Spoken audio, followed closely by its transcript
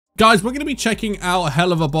Guys, we're going to be checking out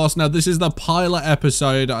Helluva Boss. Now, this is the pilot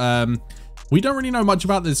episode. We don't really know much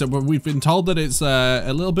about this. We've been told that it's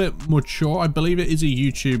a little bit mature. I believe it is a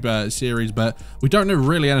YouTube series, but we don't know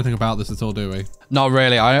really anything about this at all, do we? Not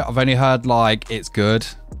really. I've only heard, like, it's good,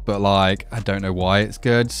 but, like, I don't know why it's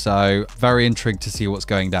good. So, very intrigued to see what's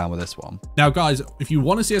going down with this one. Now, guys, if you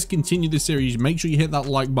want to see us continue this series, make sure you hit that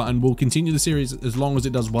like button. We'll continue the series as long as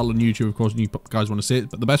it does well on YouTube, of course, and you guys want to see it.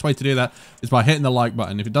 But the best way to do that is by hitting the like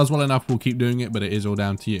button. If it does well enough, we'll keep doing it, but it is all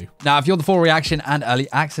down to you. Now, if you want the full reaction and early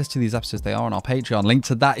access to these episodes, they are on our Patreon. Link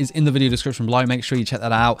to that is in the video description below. Make sure you check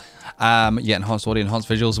that out. You get enhanced audio, enhanced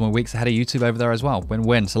visuals, and we're weeks ahead of YouTube over there as well.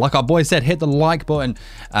 Win-win. So like our boy said, hit the like button,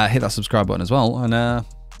 hit that subscribe button as well, and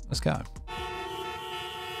let's go.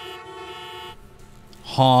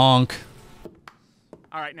 Honk.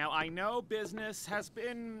 All right, now I know business has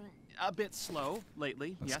been a bit slow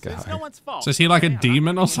lately. Let's Yes, it's no one's fault. So is he like a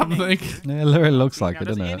demon or something? Yeah, it literally looks like now, it,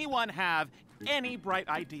 doesn't does it? anyone have any bright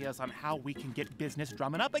ideas on how we can get business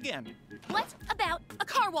drumming up again? What about a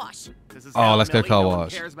car wash? This is Oh, let's go Millie. car No one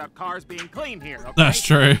wash. cares about cars being clean here, okay? That's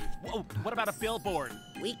true. Whoa, what about a billboard?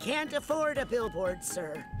 We can't afford a billboard,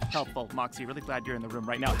 sir. Helpful, Moxie. Really glad you're in the room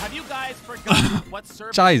right now. Have you guys forgotten what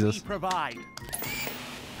service Jesus. we provide?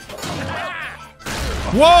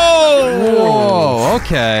 Whoa! Whoa,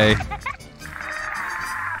 okay.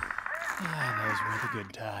 Those were the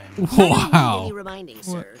good times. Wow. Any reminding,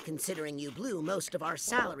 sir, considering you blew most of our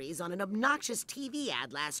salaries on an obnoxious TV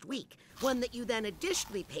ad last week, one that you then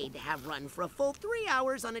additionally paid to have run for a full 3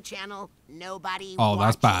 hours on a channel nobody Oh,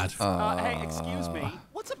 that's watches. bad. Hey, excuse me.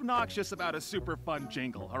 What's obnoxious about a super fun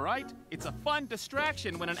jingle, all right? It's a fun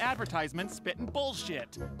distraction when an advertisement's spitting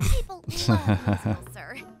bullshit. People love musicals,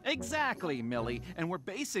 sir. Exactly, Millie. And we're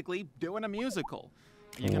basically doing a musical.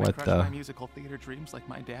 Are you gonna What crush the? my musical theater dreams like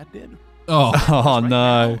my dad did? Oh. Oh, Right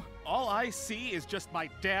no. now, all I see is just my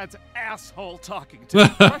dad's asshole talking to me,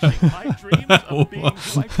 crushing my dreams of being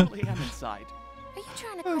who I truly am inside. Are you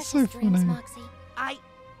trying to That's crush so his dreams, funny. Moxie?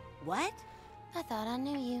 What? I thought I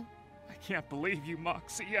knew you. I can't believe you,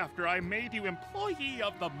 Moxie, after I made you employee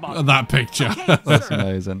of the month. That picture. Okay, That's sir.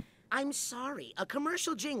 amazing. I'm sorry. A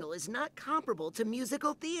commercial jingle is not comparable to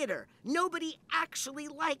musical theater. Nobody actually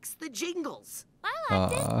likes the jingles. I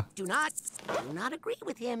liked it. Do not agree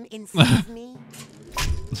with him in front of me.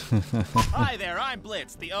 Hi there, I'm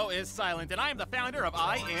Blitz. The O is silent, and I'm the founder of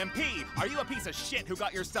IMP. Are you a piece of shit who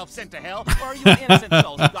got yourself sent to hell, or are you an innocent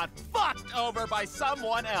soul who got fucked over by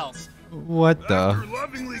someone else? What the? After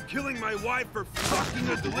lovingly killing my wife for fucking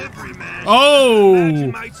a delivery man. Oh.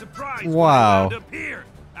 Imagine my surprise Wow. when I wound up here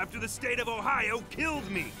after the state of Ohio killed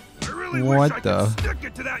me. I really What wish I the? could stick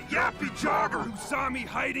it to that yappy jogger who saw me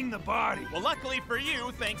hiding the body. Well, luckily for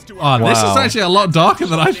you, thanks to Oh, our this is Wow. actually a lot darker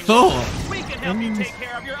than I thought. we can help you take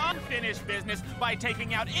care of your unfinished business by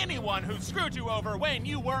taking out anyone who screwed you over when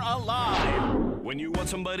you were alive. When you want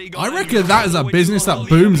somebody I reckon that is a business that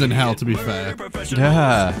booms in hell, to be fair.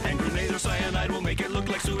 Yeah. And grenades or cyanide will make it look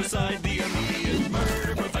like suicide. The immediate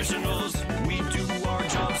murder professionals. We do our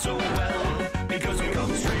job so well because we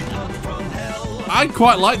come straight up from hell. I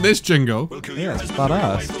quite like this jingle. Yeah, it's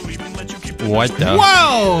badass. What the?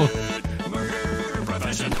 Wow!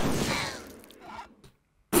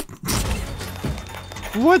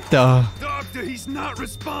 What the? Doctor, he's not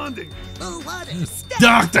responding. Oh, water, stop!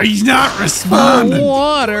 Doctor, he's not responding.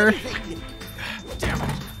 Water. Damn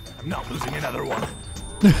it. I'm not losing another one.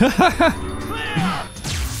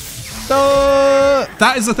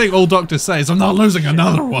 That is the thing all doctors say is, I'm not losing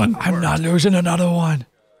another one. I'm not losing another one.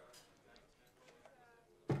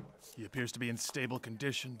 He appears to be in stable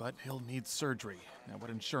condition, but he'll need surgery. Now, what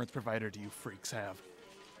insurance provider do you freaks have?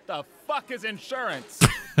 The fuck is insurance?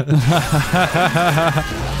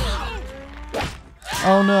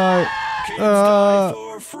 Oh no.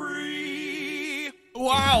 For free.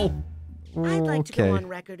 Wow. I'd like to go Okay. on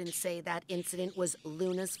record and say that incident was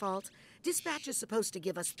Luna's fault. Dispatch is supposed to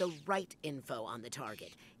give us the right info on the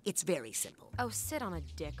target. It's very simple. Oh, sit on a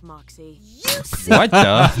dick, Moxie. You sit What the?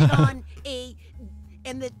 on a...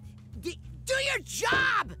 and the... do your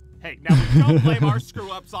job! Hey, now we don't blame our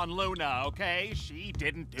screw-ups on Luna, okay? She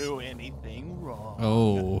didn't do anything wrong.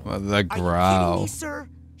 Oh. The Are you kidding growl. me, sir?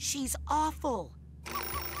 She's awful.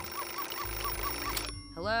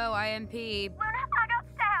 Hello, IMP.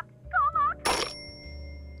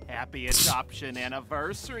 Happy adoption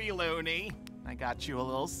anniversary, Looney. I got you a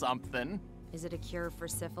little something. Is it a cure for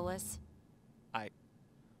syphilis?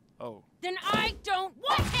 Oh. Then I don't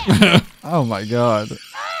want it! Oh my god.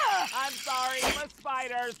 I'm sorry, the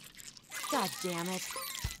spiders. God damn it.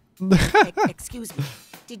 Excuse me.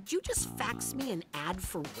 Did you just fax me an ad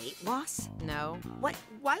for weight loss? No. What?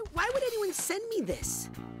 Why would anyone send me this?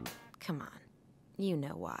 Come on. You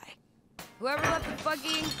know why. Whoever left the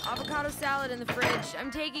fucking avocado salad in the fridge, I'm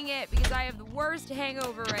taking it because I have the worst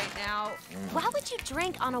hangover right now. Why would you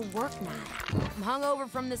drink on a work night? I'm hungover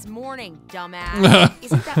from this morning, dumbass.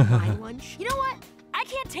 Isn't that my lunch? You know what? I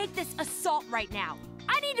can't take this assault right now.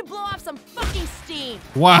 I need to blow off some fucking steam.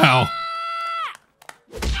 Wow.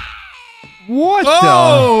 What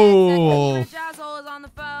Oh! Rich asshole is on the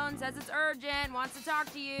phone, says it's urgent, wants to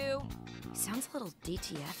talk to you. Sounds a little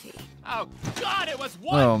DTF-y. Oh, God, it was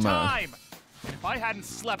one Oh, man. time! If I hadn't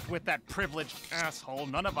slept with that privileged asshole,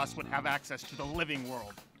 none of us would have access to the living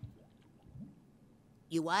world.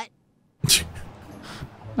 You what? the?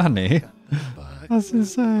 Honey. That's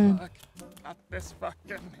insane. Book. Not this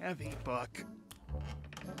fucking heavy book.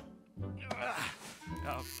 Ugh.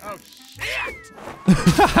 Oh, shit!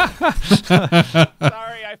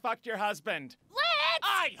 Sorry, I fucked your husband.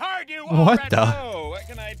 I heard you What already. the? Oh, what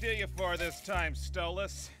can I do you for this time,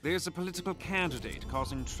 Stolas? There's a political candidate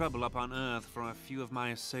causing trouble up on Earth for a few of my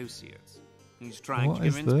associates. He's trying What to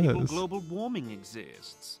is convince people this? global warming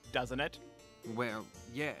exists. Doesn't it? Well,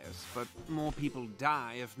 yes, but more people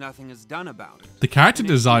die if nothing is done about it. The character And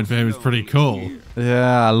it design keeps for him is pretty lonely cool. here.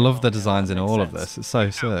 Yeah, I love the designs in all of this. It's so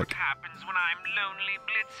What sick. happens when I'm lonely,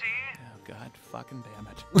 Blitzy? Oh, God fucking damn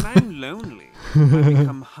it. When I'm lonely, I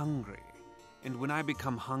become hungry. And when I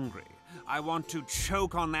become hungry, I want to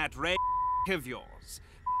choke on that red of yours.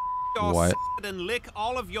 Your What? and lick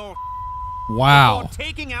all of your Wow. before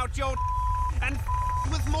taking out your and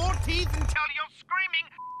with more teeth until you're screaming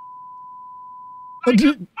like a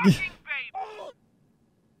fucking baby.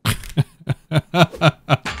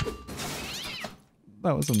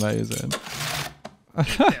 That was amazing.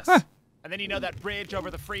 Eat this. And then you know that bridge over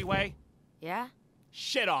the freeway? Yeah?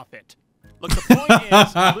 Shit off it. Look, the point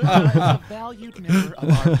is, Luna is a valued member of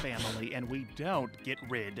our family, and we don't get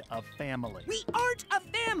rid of family. We aren't a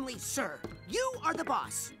family, sir. You are the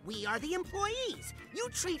boss. We are the employees. You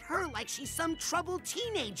treat her like she's some troubled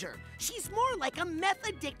teenager. She's more like a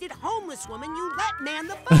meth-addicted homeless woman you let man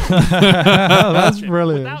the phone. That's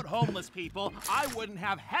brilliant. Without homeless people, I wouldn't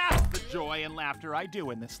have half the joy and laughter I do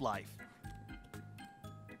in this life.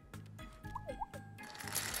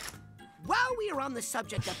 While we are on the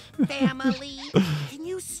subject of family, can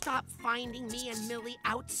you stop finding me and Millie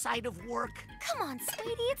outside of work? Come on,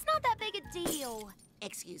 sweetie, it's not that big a deal.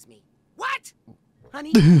 Excuse me. What?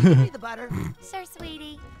 Honey, give me the butter. Sir,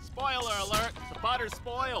 sweetie. Spoiler alert, the butter's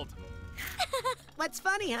spoiled. What's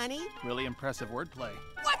funny, honey? Really impressive wordplay.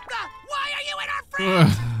 What the? Why are you in our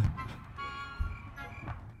fridge?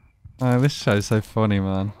 Oh, this show's so funny,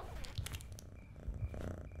 man.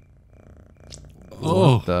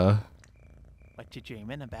 Oh. What the? What you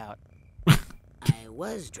dreaming about? I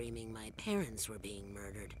was dreaming my parents were being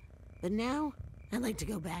murdered, but now I'd like to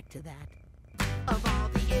go back to that. Of all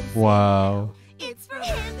the incidents, Wow. it's for her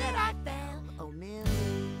that I fell. Oh, Millie.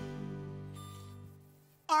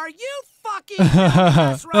 Are you fucking killing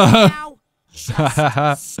us right now?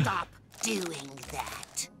 Just stop doing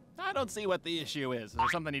that. I don't see what the issue is. Is there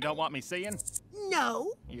something you don't want me seeing?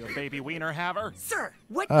 No, You a baby wiener haver? sir.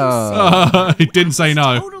 What you said He didn't say is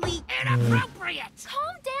no. totally inappropriate.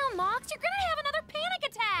 Calm down, Mox. You're gonna have another panic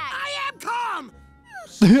attack. I am calm.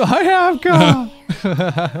 I have got.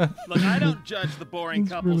 Look, I don't judge the boring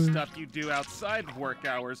couple stuff you do outside of work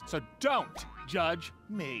hours, so don't judge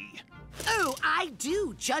me. Oh, I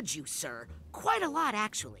do judge you, sir. Quite a lot,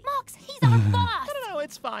 actually. Mox, he's our boss. No,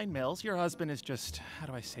 it's fine, Mills. Your husband is just, how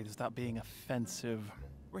do I say this without being offensive?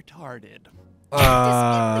 Retarded.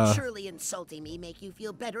 Does immaturely insulting me make you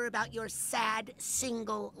feel better about your sad,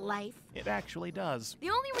 single life? It actually does. The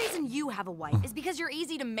only reason you have a wife is because you're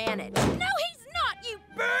easy to manage. No, he's not, you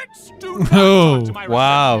bitch. Do not Oh, talk to my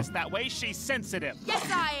wow. receptionist that way. She's sensitive. Yes,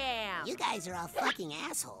 I am. You guys are all fucking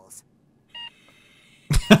assholes.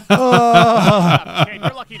 Okay,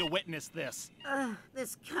 you're lucky to witness this.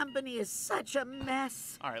 This company is such a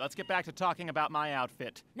mess. All right, let's get back to talking about my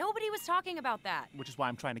outfit, Nobody was talking about that. which is why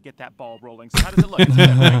I'm trying to get that ball rolling. So how does it look? It's good,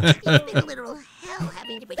 right? It's been literal hell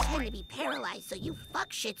having to pretend to be paralyzed so you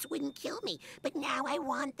fuckshits wouldn't kill me. But now I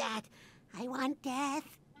want that. I want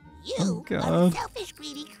death. You are a God. selfish,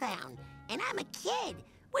 greedy clown. And I'm a kid.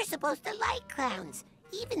 We're supposed to like clowns.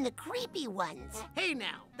 Even the creepy ones. Hey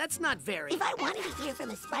now, that's not very. If I wanted to hear from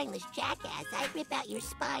a spineless jackass, I'd rip out your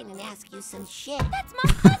spine and ask you some shit. That's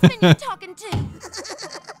my husband you're talking to.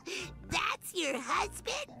 That's your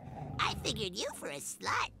husband? I figured you for a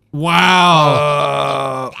slut.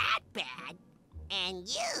 Wow. That bad. And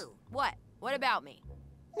you. What? What about me?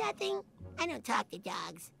 Nothing. I don't talk to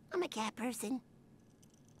dogs. I'm a cat person.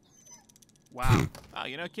 Wow. Oh,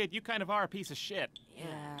 you know, kid, you kind of are a piece of shit. Yeah,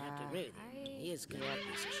 Captain Ruth. He is kind of a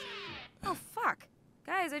piece of shit. Oh, fuck.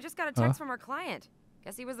 Guys, I just got a text from our client.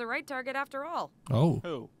 Guess he was the right target after all. Oh.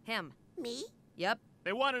 Who? Him. Me? Yep.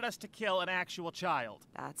 They wanted us to kill an actual child.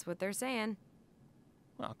 That's what they're saying.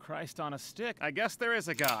 Well, Christ on a stick. I guess there is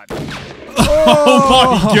a God.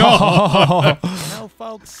 Oh my god! No,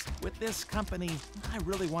 folks, with this company, I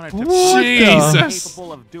really wanted to Jesus.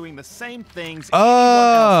 capable of doing the same things anyone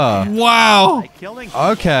else can. Wow. By killing people.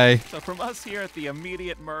 Okay. So from us here at the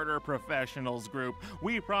Immediate Murder Professionals Group,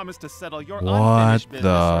 we promise to settle your What unfinished business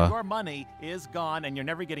the- so your money is gone and you're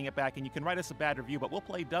never getting it back, and you can write us a bad review, but we'll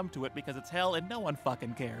play dumb to it because it's hell and no one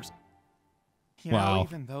fucking cares. You Wow. know,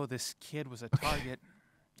 even though this kid was a target,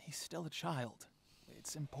 he's still a child.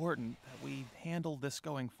 It's important that we handle this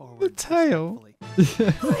going forward. The tail.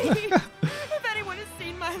 respectfully. Please, if anyone has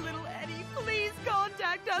seen my little Eddie, please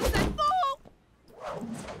contact us at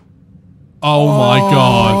Oh my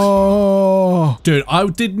god. Oh. Dude, I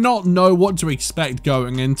did not know what to expect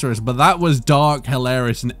going into this, but that was dark,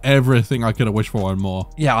 hilarious, and everything I could have wished for and more.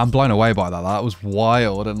 Yeah, I'm blown away by that. That was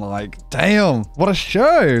wild and like, damn, what a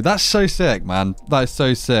show. That's so sick, man. That is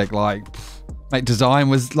so sick. Like, mate, design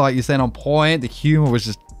was, like you're saying, on point. The humor was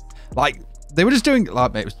just, like, they were just doing,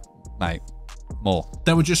 like, mate, more.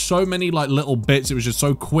 There were just so many like little bits. It was just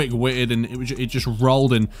so quick-witted, and it just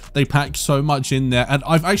rolled, and they packed so much in there. And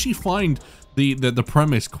I've actually find the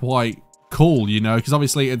premise quite cool, you know, because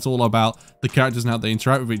obviously it's all about the characters and how they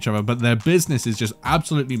interact with each other, but their business is just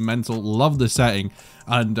absolutely mental. Love the setting,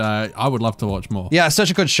 and I would love to watch more. Yeah, it's such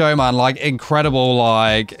a good show, man. Like, incredible.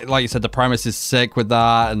 Like you said, the premise is sick with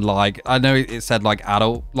that, and like, I know it said like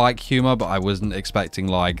adult like humor, but I wasn't expecting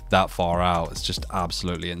like that far out. It's just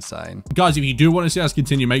absolutely insane. Guys, if you do want to see us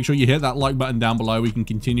continue, make sure you hit that like button down below. We can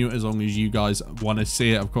continue as long as you guys want to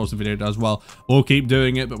see it. Of course, the video does well. We'll keep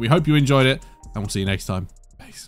doing it, but we hope you enjoyed it, and we'll see you next time.